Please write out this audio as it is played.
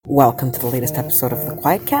Welcome to the latest episode of the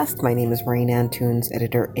Quietcast. My name is Maureen Antunes,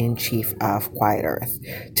 Editor-in-Chief of Quiet Earth.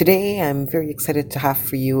 Today, I'm very excited to have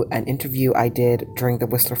for you an interview I did during the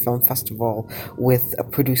Whistler Film Festival with a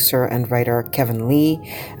producer and writer, Kevin Lee.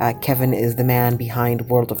 Kevin is the man behind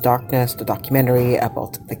World of Darkness, the documentary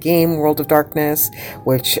about the game World of Darkness,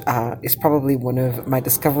 which is probably one of my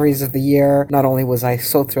discoveries of the year. Not only was I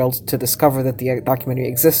so thrilled to discover that the documentary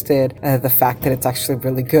existed, the fact that it's actually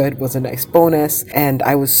really good was a nice bonus, and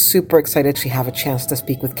I was super excited to have a chance to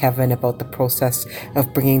speak with Kevin about the process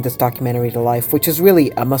of bringing this documentary to life, which is really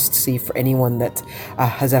a must-see for anyone that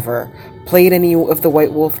has ever played any of the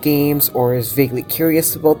White Wolf games or is vaguely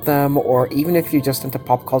curious about them, or even if you're just into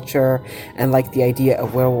pop culture and like the idea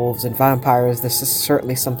of werewolves and vampires, this is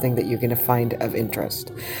certainly something that you're going to find of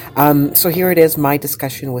interest. So here it is, my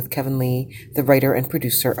discussion with Kevin Lee, the writer and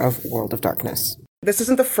producer of World of Darkness. This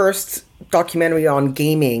isn't the first documentary on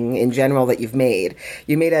gaming in general that you've made.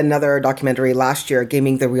 You made another documentary last year,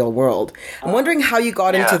 Gaming the Real World. I'm wondering how you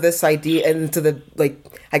got into this idea and into the,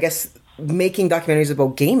 making documentaries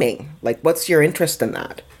about gaming. What's your interest in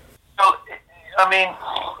that? Well, I mean,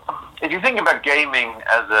 if you think about gaming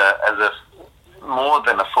as a more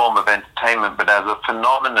than a form of entertainment, but as a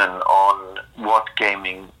phenomenon on what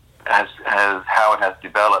gaming how it has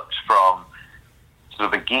developed from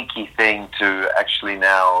sort of a geeky thing to actually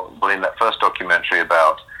now, well, in that first documentary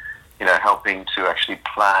about, helping to actually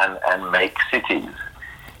plan and make cities.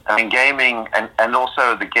 I mean, gaming and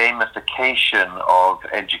also the gamification of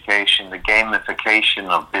education, the gamification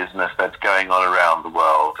of business that's going on around the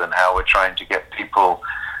world, and how we're trying to get people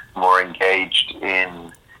more engaged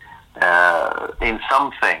in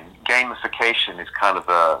something. Gamification is kind of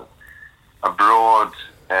a broad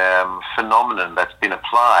phenomenon that's been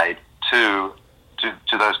applied to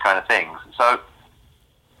those kind of things. So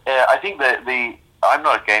I think that I'm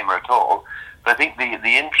not a gamer at all, but I think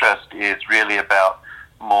the interest is really about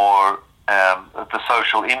more the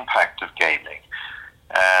social impact of gaming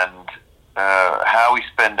and how we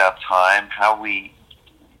spend our time, how we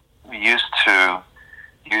used to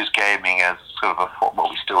use gaming as sort of what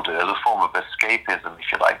we still do, as a form of escapism,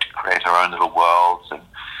 if you like, to create our own little worlds, and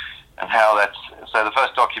how that's, so the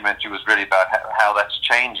first documentary was really about how that's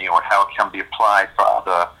changing or how it can be applied for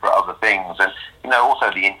other things, and also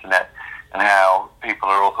the internet and how people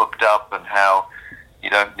are all hooked up and how you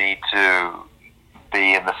don't need to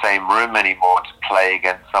be in the same room anymore to play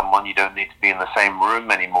against someone. You don't need to be in the same room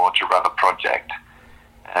anymore to run a project.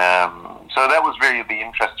 So that was really the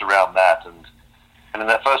interest around that, and in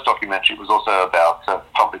that first documentary it was also about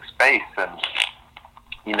public space and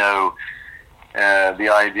the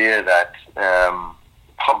idea that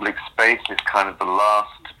public space is kind of the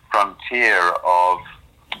last frontier of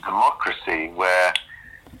democracy, where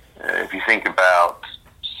if you think about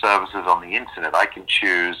services on the internet, I can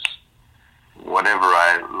choose whatever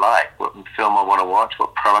I like, what film I want to watch,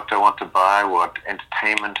 what product I want to buy, what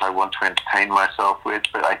entertainment I want to entertain myself with,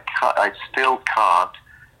 but I still can't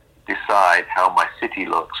decide how my city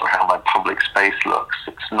looks or how my public space looks.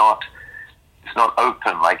 It's not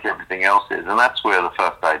open like everything else is, and that's where the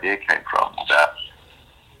first idea came from, that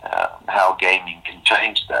how gaming can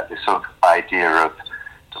change that, this sort of idea of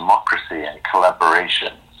democracy and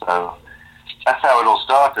collaboration. So that's how it all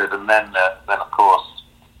started, and then of course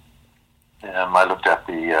I looked at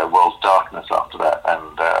the World of Darkness after that,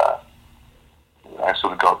 and I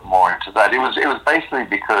sort of got more into that. It was basically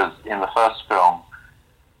because in the first film,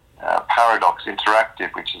 Paradox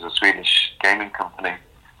Interactive, which is a Swedish gaming company,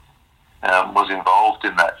 was involved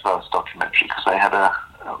in that first documentary because they had a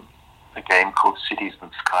game called Cities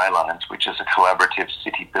and Skylines, which is a collaborative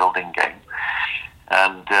city building game,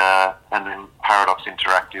 and then Paradox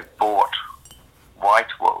Interactive bought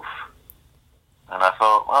White Wolf, and I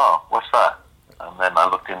thought, oh, what's that? And then I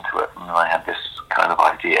looked into it, and I had this kind of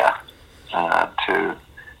idea to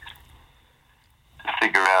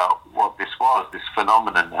figure out what this was, this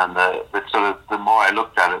phenomenon, and the more I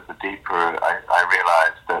looked at it, the deeper I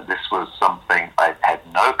realized that this was something I had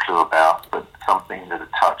no clue about, but something that had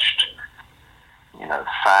touched,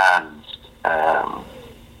 fans,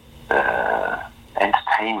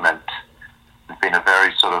 entertainment, has been a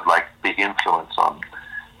very sort of big influence on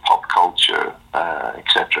pop culture,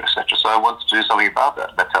 etc., etc. So I wanted to do something about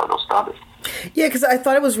that. That's how it all started. Yeah, because I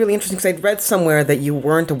thought it was really interesting, because I'd read somewhere that you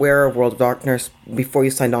weren't aware of World of Darkness before you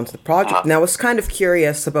signed on to the project. Uh-huh. And I was kind of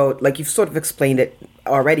curious about, you've sort of explained it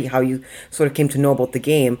already, how you sort of came to know about the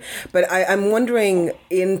game. But I'm wondering,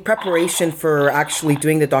 in preparation for actually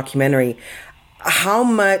doing the documentary, how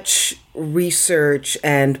much research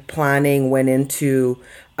and planning went into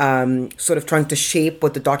sort of trying to shape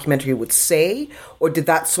what the documentary would say, or did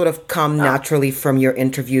that sort of come naturally from your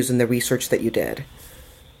interviews and the research that you did?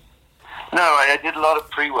 No, I did a lot of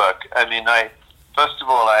pre-work. I mean, first of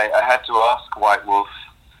all, I had to ask White Wolf.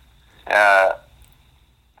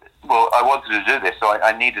 Well, I wanted to do this, so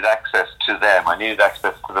I needed access to them. I needed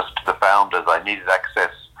access to the founders. I needed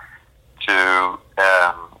access to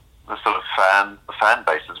the sort of fan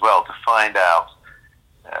base as well, to find out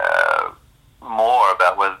more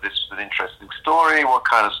about whether this was an interesting story. What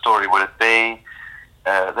kind of story would it be?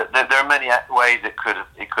 There are many ways it could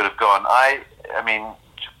have gone. I mean,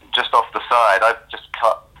 just off the side, I've just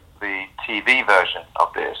cut the TV version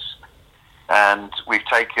of this, and we've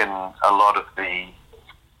taken a lot of the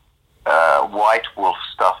White Wolf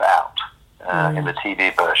stuff out in the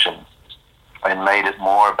TV version, and made it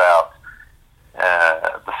more about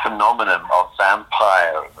the phenomenon of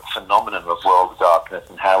vampire, the phenomenon of World of Darkness,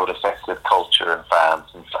 and how it affected culture and fans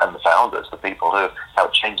and the founders, the people how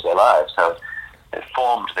it changed their lives, how it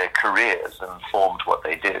formed their careers and formed what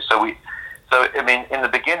they do. So I mean, in the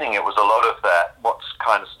beginning, it was a lot of that. What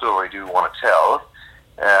kind of story do you want to tell?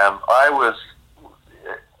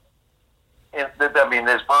 I mean,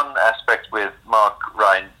 there's one aspect with Mark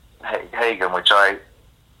Ryan Hagen, who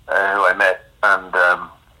I met, and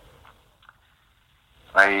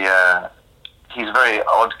he's a very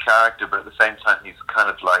odd character, but at the same time, he's kind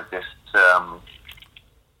of like this,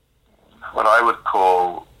 what I would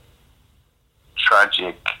call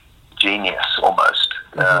tragic genius, almost.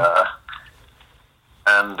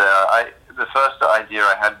 And the first idea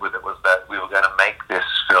I had with it was that we were going to make this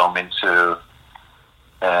film into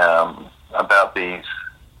about these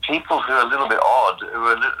people who are a little bit odd,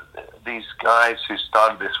 these guys who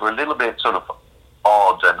started this were a little bit sort of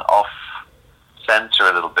odd and off-center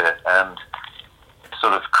a little bit, and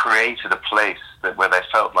sort of created a place where they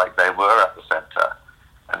felt like they were at the center,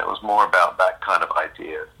 and it was more about that kind of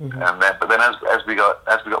idea. But then as we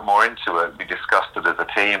got more into it, we discussed it as a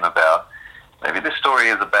team about maybe this story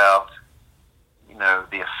is about, you know,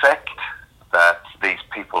 the effect that these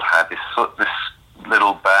people had, this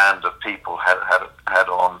little band of people had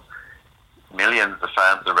on millions of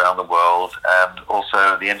fans around the world, and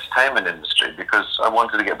also the entertainment industry, because I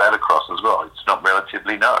wanted to get that across as well. It's not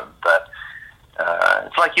relatively known that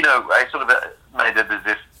it's like, you know, I sort of made it as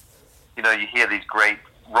if, you know, you hear these great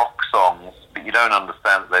rock songs, but you don't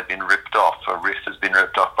understand that they've been ripped off. A riff has been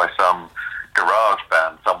ripped off by some garage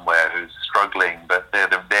band somewhere who's struggling, but they're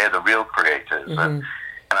the real creators. And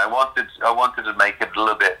I wanted to make it a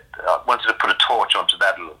little bit. I wanted to put a torch onto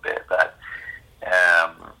that a little bit. That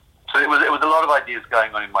so it was a lot of ideas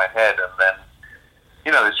going on in my head, and then,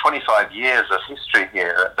 you know, there's 25 years of history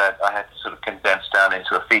here that I had to sort of condense down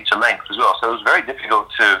into a feature length as well. So it was very difficult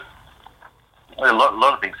to. A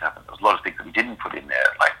lot of things happened. There was a lot of things that we didn't put in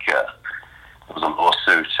there, like there was a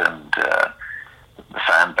lawsuit, and the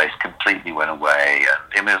fan base completely went away.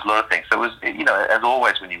 And I mean, there's a lot of things. So it was, you know, as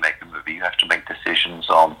always when you make a movie, you have to make decisions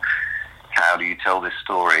on how do you tell this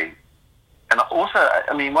story. And also,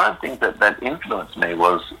 I mean, one of the things that influenced me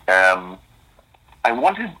was I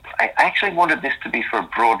actually wanted this to be for a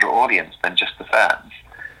broader audience than just the fans.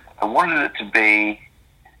 I wanted it to be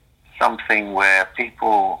something where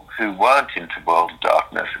people who weren't into World of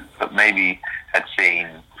Darkness, but maybe had seen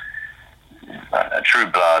True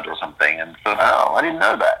Blood or something, and thought, oh, I didn't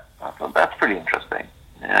know that. I thought, that's pretty interesting.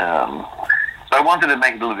 So I wanted to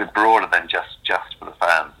make it a little bit broader than just for the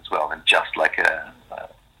fans as well, and just like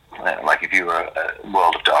if you were a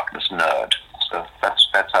World of Darkness nerd. So that's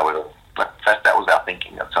how that was our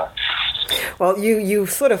thinking at the time. Well, you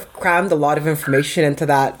sort of crammed a lot of information into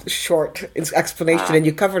that short explanation, and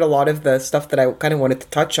you covered a lot of the stuff that I kind of wanted to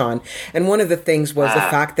touch on. And one of the things was the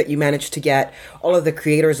fact that you managed to get all of the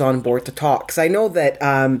creators on board to talk. Because I know that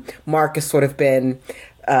Mark has sort of been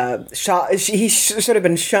he's sort of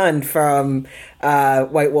been shunned from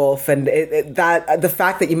White Wolf, and the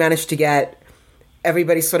fact that you managed to get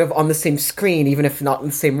everybody sort of on the same screen, even if not in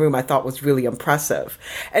the same room, I thought was really impressive.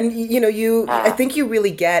 And, you know, I think you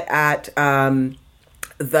really get at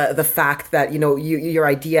the fact that, you know, your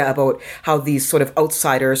idea about how these sort of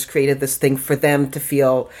outsiders created this thing for them to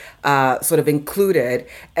feel sort of included.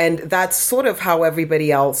 And that's sort of how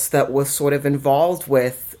everybody else that was sort of involved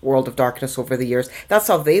with world of darkness over the years. That's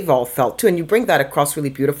how they've all felt too, and you bring that across really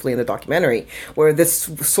beautifully in the documentary, where this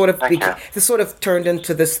sort of turned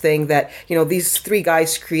into this thing that these three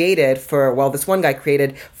guys created this one guy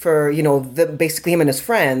created for basically him and his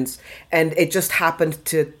friends, and it just happened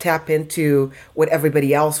to tap into what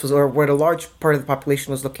everybody else was, or what a large part of the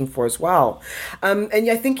population was looking for as well. And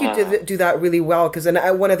I think you did do that really well, because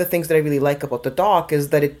one of the things that I really like about the doc is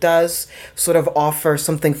that it does sort of offer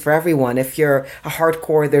something for everyone. If you're a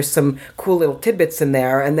hardcore, there's some cool little tidbits in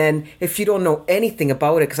there, and then if you don't know anything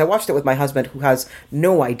about it, because I watched it with my husband who has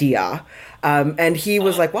no idea, and he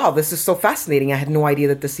was like, wow, this is so fascinating. I had no idea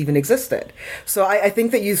that this even existed. So I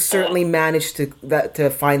think that you certainly managed to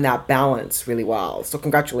find that balance really well. So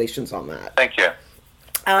congratulations on that. Thank you.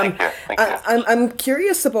 Thank you. I'm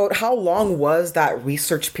curious about how long was that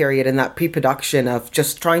research period and that pre-production of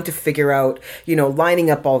just trying to figure out, lining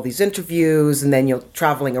up all these interviews, and then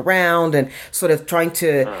traveling around and sort of trying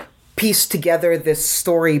to piece together this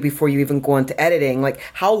story before you even go into editing. Like,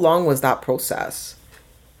 how long was that process?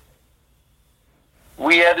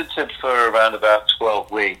 We edited for around about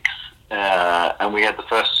 12 weeks, and we had the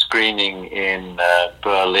first screening in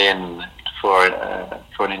Berlin for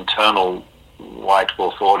an internal White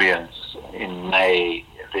Wolf audience in May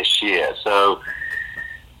this year. So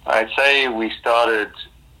I'd say we started.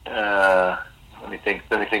 Let me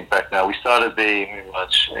think back now. We started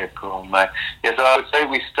March, April, May. Yeah, so I would say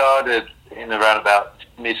we started in around about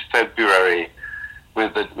mid-February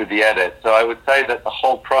with the edit. So I would say that the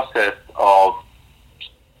whole process of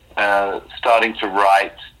starting to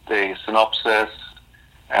write the synopsis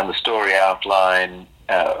and the story outline,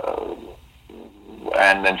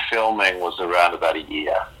 and then filming was around about a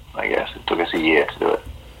year. I guess it took us a year to do it.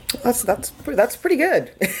 That's pretty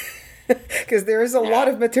good, because there is a lot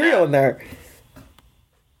of material in there.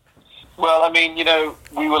 Well, I mean,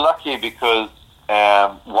 we were lucky because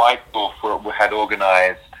White Wolf had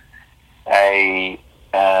organized a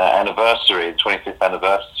anniversary, 25th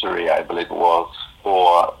anniversary, I believe it was,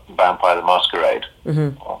 for Vampire the Masquerade.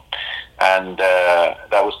 Mm-hmm. And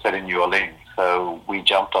that was set in New Orleans, so we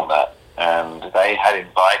jumped on that. And they had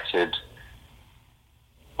invited,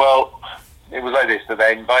 it was like this, so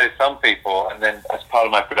they invited some people, and then as part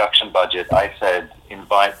of my production budget, I said,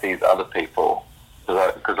 invite these other people,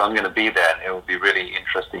 because I'm going to be there, and it will be really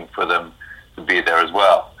interesting for them to be there as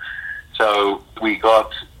well. So we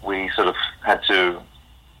sort of had to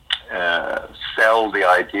sell the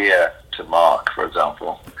idea to Mark, for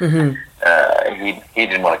example. Mm-hmm. He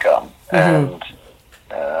didn't want to come. Mm-hmm.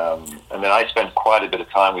 And then I spent quite a bit of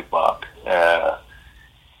time with Mark,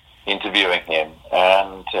 interviewing him.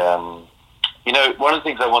 And, one of the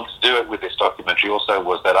things I wanted to do with this documentary also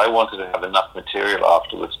was that I wanted to have enough material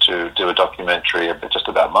afterwards to do a documentary just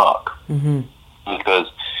about Mark. Mm-hmm. Because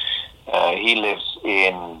he lives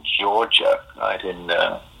in Georgia, right, in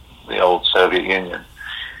the old Soviet Union.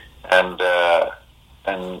 And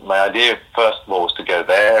my idea, first of all, was to go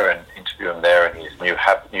there and interview him there in his new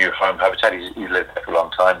home habitat. He's lived there for a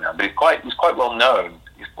long time now, but he's quite well known.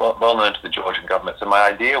 He's well known to the Georgian government. So my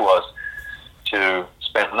idea was to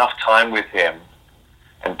spend enough time with him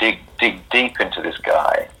and dig deep into this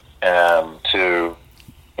guy.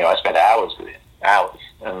 I spent hours with him,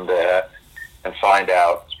 and find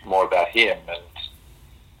out more about him.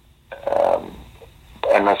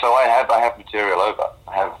 And so I have material over.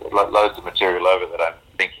 I have loads of material over that I'm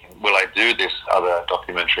thinking, will I do this other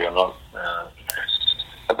documentary or not?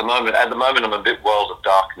 At the moment, I'm a bit World of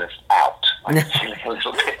Darkness out. I'm feeling a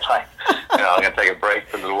little bit like, I'm going to take a break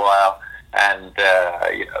for a little while. And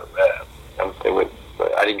I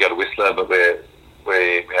didn't go to Whistler, but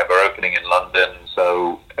we have our opening in London.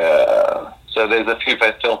 So there's a few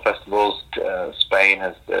film festivals. Spain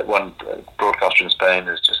has one broadcaster in Spain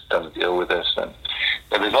has just done a deal with us, and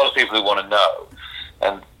so there's a lot of people who want to know,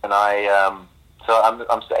 and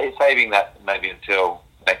I'm saving that maybe until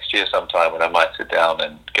next year sometime, when I might sit down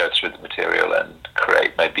and go through the material and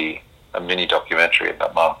create maybe a mini documentary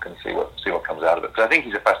about Mark and see what comes out of it, because I think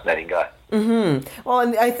he's a fascinating guy. Mm-hmm. Well,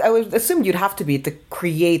 and I would assume you'd have to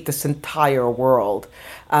create this entire world,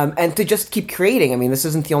 and to just keep creating. I mean, this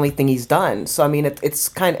isn't the only thing he's done. So I mean, it's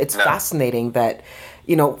fascinating that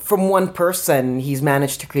from one person he's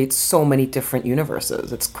managed to create so many different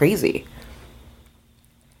universes. It's crazy.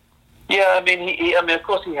 Yeah, I mean, of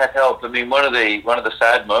course he had help. I mean, one of the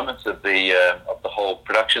sad moments of the whole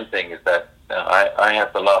production thing is that I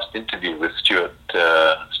had the last interview with Stuart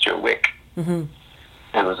Wick. Mm-hmm.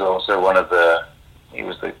 He was also he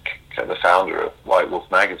was the founder of White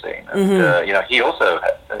Wolf magazine, and mm-hmm. He also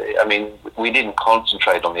we didn't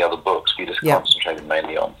concentrate on the other books. We just concentrated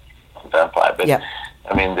mainly on Vampire. But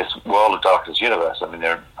I mean, this World of Darkness universe. I mean,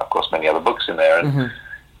 there are of course many other books in there, and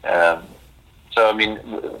so I mean,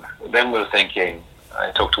 then we were thinking.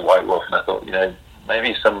 I talked to White Wolf, and I thought,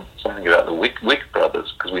 maybe something about the Wick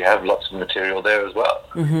brothers, because we have lots of material there as well.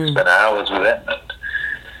 We spent hours with them,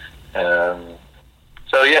 and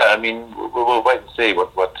so yeah, I mean, we'll wait and see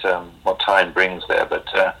what time brings there. But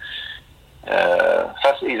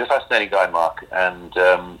he's a fascinating guy, Mark, and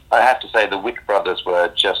I have to say the Wick brothers were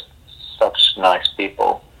just such nice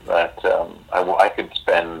people that I could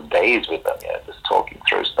spend days with them, just talking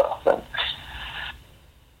through stuff. And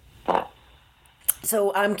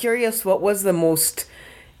so I'm curious, what was the most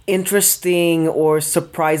interesting or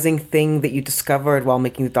surprising thing that you discovered while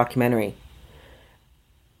making the documentary?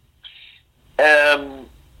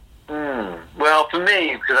 Well, for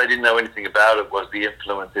me, because I didn't know anything about it, was the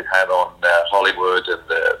influence it had on Hollywood and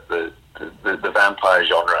the vampire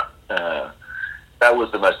genre. That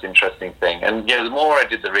was the most interesting thing. And the more I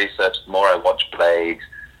did the research, the more I watched Blade,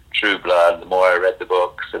 True Blood, the more I read the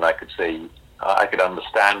books, and I could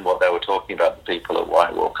understand what they were talking about, the people at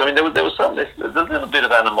White Wolf. I mean, there was a little bit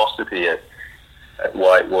of animosity at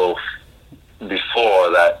White Wolf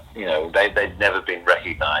before that. They'd never been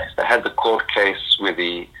recognized. They had the court case with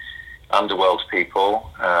the Underworld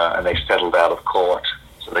people, and they settled out of court,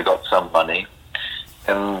 so they got some money.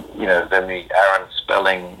 And then the Aaron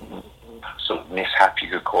Spelling sort of mishap, you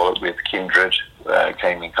could call it, with Kindred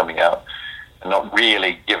coming out, and not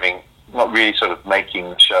really sort of making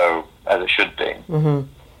the show as it should be.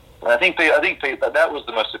 Mm-hmm. I think that was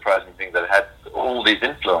the most surprising thing, that it had all these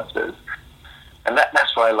influences, and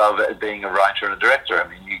that's why I love it, being a writer and a director. I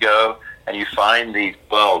mean, you go and you find these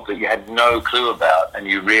worlds that you had no clue about, and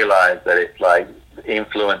you realize that it's like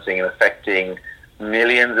influencing and affecting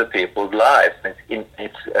millions of people's lives.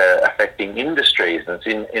 It's affecting industries, and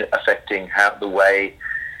it's affecting how the way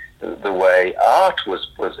art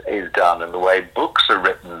is done, and the way books are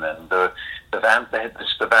written, and the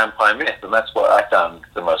vampire myth. And that's what I found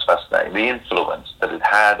the most fascinating: the influence that it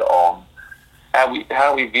had on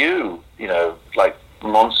how we view like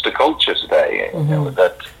monster culture today.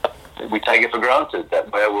 That we take it for granted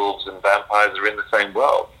that werewolves and vampires are in the same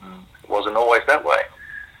world. It wasn't always that way.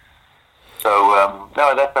 So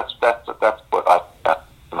no, that's what that's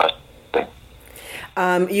the most thing.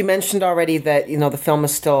 You mentioned already that the film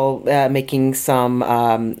is still making some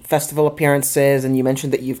festival appearances, and you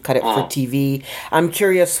mentioned that you've cut it for TV. I'm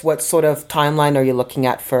curious, what sort of timeline are you looking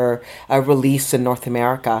at for a release in North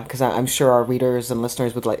America? Because I'm sure our readers and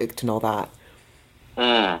listeners would like to know that.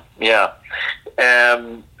 Yeah.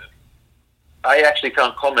 I actually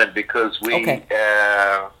can't comment because we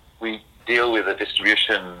deal with a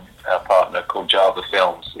distribution partner called Java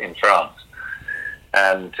Films in France,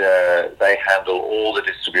 and they handle all the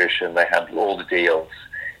distribution, they handle all the deals.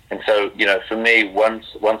 And so, for me, once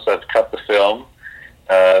I've cut the film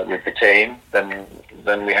with the team, then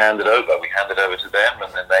we hand it over. We hand it over to them,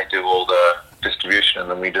 and then they do all the distribution,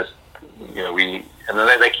 and then we just, and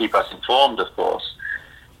then they keep us informed, of course,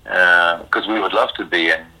 because we would love to be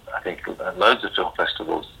in, I think, loads of film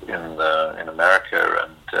festivals in America,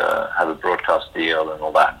 and have a broadcast deal and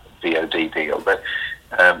all that, VOD deal. But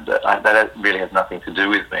that really has nothing to do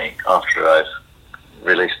with me after I've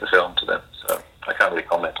released the film to them. So I can't really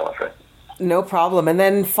comment, I'm afraid. No problem. And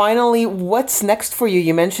then finally, what's next for you?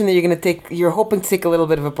 You mentioned that you're hoping to take a little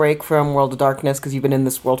bit of a break from World of Darkness because you've been in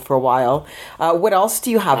this world for a while. What else do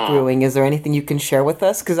you have brewing? Is there anything you can share with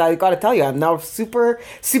us? Because I got to tell you, I'm now super,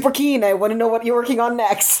 super keen. I want to know what you're working on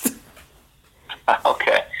next.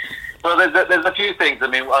 Okay. Well, there's a few things. I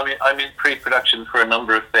mean, I'm in pre-production for a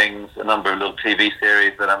number of things, a number of little TV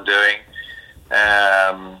series that I'm doing.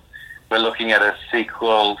 We're looking at a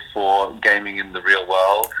sequel for Gaming in the Real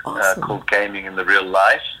World, called Gaming in the Real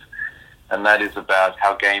Life, and that is about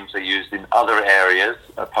how games are used in other areas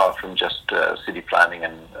apart from just city planning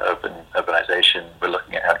and urbanization. We're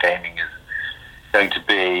looking at how gaming is going to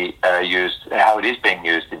be used, how it is being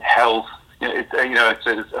used in health.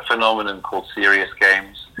 It's a phenomenon called serious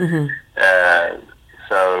games. Mm-hmm.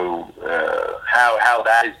 How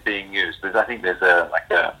that is being used. I think there's a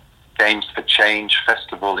Games for Change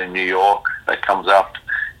festival in New York that comes up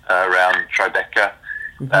around Tribeca,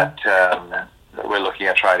 mm-hmm. that we're looking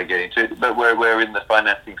at trying to get into. But we're in the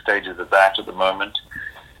financing stages of that at the moment.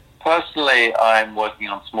 Personally, I'm working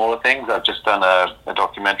on smaller things. I've just done a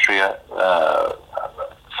documentary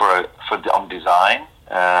on design.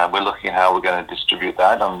 We're looking at how we're going to distribute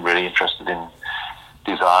that. I'm really interested in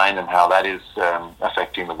design and how that is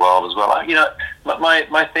affecting the world as well.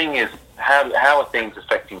 My thing is how are things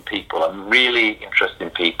affecting people? I'm really interested in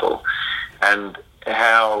people and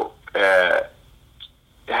how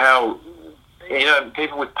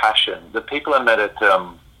people with passion. The people I met at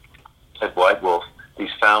White Wolf,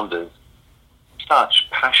 these founders, such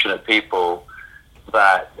passionate people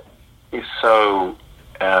that is so,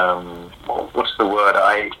 what's the word?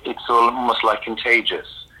 It's almost like contagious.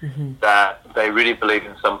 Mm-hmm. That they really believe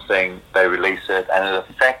in something, they release it, and it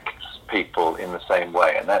affects people in the same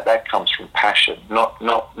way. And that comes from passion, not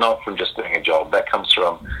from just doing a job. That comes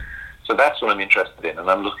from, so that's what I'm interested in, and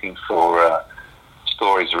I'm looking for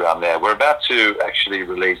stories around there. We're about to actually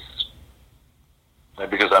release,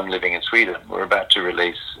 because I'm living in Sweden, we're about to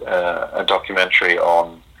release a documentary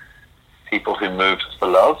on people who moved for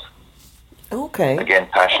love. Okay. Again,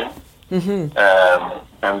 passion. Mm-hmm.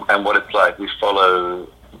 And what it's like.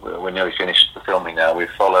 We're nearly finished the filming now. We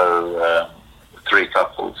follow 3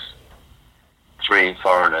 couples, 3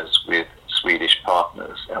 foreigners with Swedish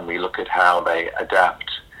partners, and we look at how they adapt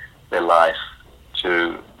their life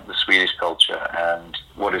to the Swedish culture, and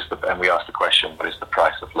and we ask the question, what is the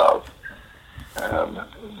price of love?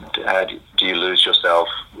 Do you lose yourself?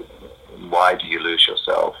 Why do you lose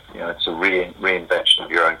yourself? It's a reinvention of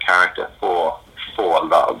your own character for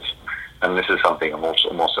love, and this is something I'm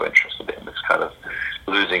also interested in. This kind of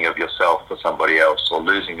losing of yourself for somebody else, or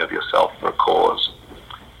losing of yourself for a cause.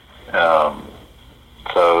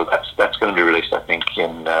 So that's going to be released, I think,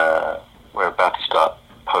 we're about to start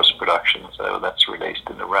post-production, so that's released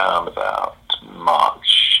in around about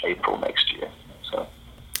March, April next year. So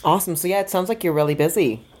awesome. So yeah, it sounds like you're really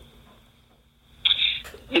busy.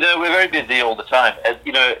 We're very busy all the time. As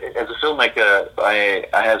a filmmaker, I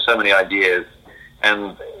have so many ideas,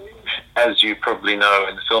 and as you probably know,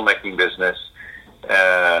 in the filmmaking business,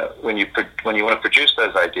 when you want to produce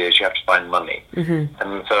those ideas, you have to find money. Mm-hmm.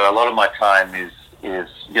 And so a lot of my time is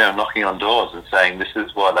knocking on doors and saying, this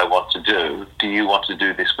is what I want to do. Do you want to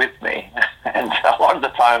do this with me? And a lot of the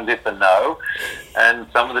times it's a no, and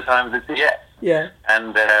some of the times it's a yes. Yeah.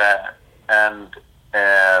 And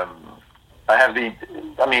I have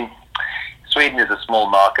Sweden is a small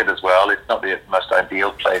market as well. It's not the most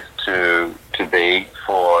ideal place to be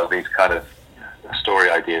for these kind of story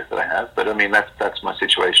ideas that I have. But that's my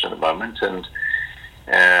situation at the moment, and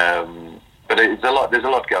but there's a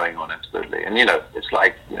lot going on, absolutely. And it's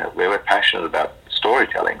like we're passionate about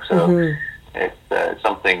storytelling, so mm-hmm. It's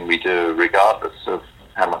something we do regardless of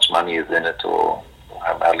how much money is in it or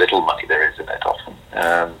how little money there is in it often.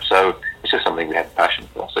 So it's just something we have a passion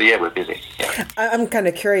for. So yeah, we're busy. Yeah. I'm kind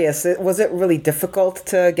of curious. Was it really difficult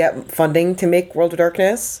to get funding to make World of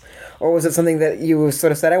Darkness? Or was it something that you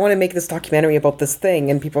sort of said, I want to make this documentary about this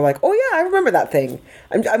thing, and people are like, oh yeah, I remember that thing.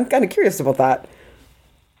 I'm kind of curious about that.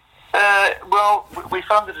 Well, we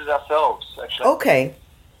funded it ourselves, actually. Okay.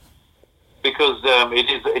 Because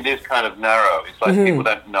it is kind of narrow. It's like mm-hmm. people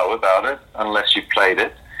don't know about it unless you played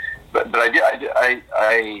it. But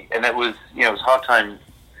I and it was it was a hard time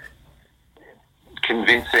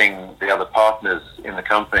convincing the other partners in the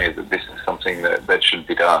company that this is something that should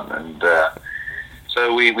be done. And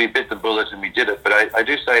so we bit the bullet and we did it. But I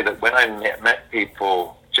do say that when I met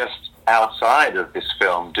people just outside of this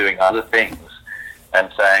film doing other things and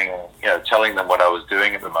saying, telling them what I was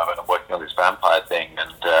doing at the moment, I'm working on this vampire thing, and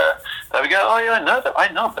they would go, oh yeah, I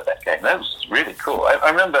know about that game. That was really cool. I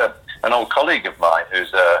remember an old colleague of mine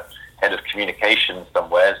who's a head of communications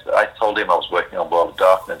somewhere. So I told him I was working on World of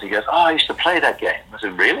Darkness. He goes, oh, I used to play that game. I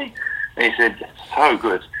said, really? And he said, it's so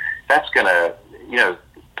good. That's going to,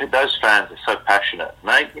 those fans are so passionate. And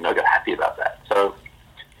I got happy about that. So,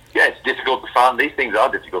 yeah, it's difficult to fund. These things are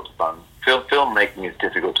difficult to fund. Filmmaking is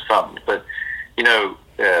difficult to fund. But,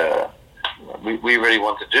 we really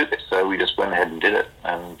want to do this. So we just went ahead and did it.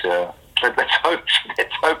 And let's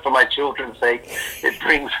hope for my children's sake it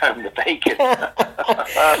brings home the bacon.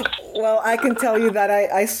 Well, I can tell you that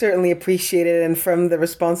I certainly appreciate it, and from the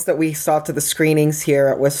response that we saw to the screenings here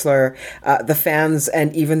at Whistler, the fans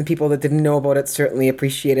and even the people that didn't know about it certainly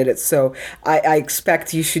appreciated it. So I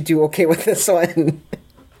expect you should do okay with this one.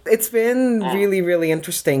 It's been really, really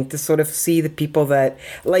interesting to sort of see the people that,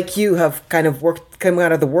 like you, have kind of come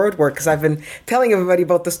out of the word work, because I've been telling everybody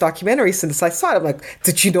about this documentary since I saw it. I'm like,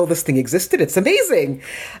 did you know this thing existed? It's amazing.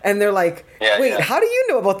 And they're like, wait, how do you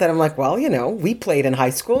know about that? I'm like, well, we played in high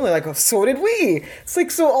school. And they're like, oh, so did we. It's like,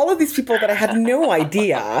 so all of these people that I had no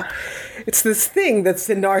idea, it's this thing that's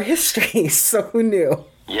in our history. So who knew?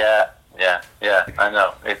 Yeah, I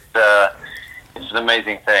know. It's an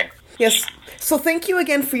amazing thing. Yes. So thank you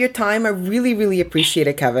again for your time. I really, really appreciate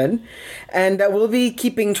it, Kevin. And we'll be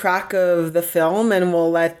keeping track of the film, and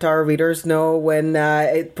we'll let our readers know when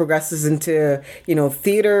it progresses into,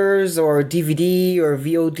 theaters or DVD or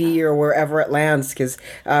VOD or wherever it lands, because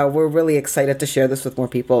we're really excited to share this with more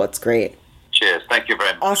people. It's great. Cheers. Thank you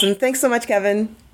very much. Awesome. Thanks so much, Kevin.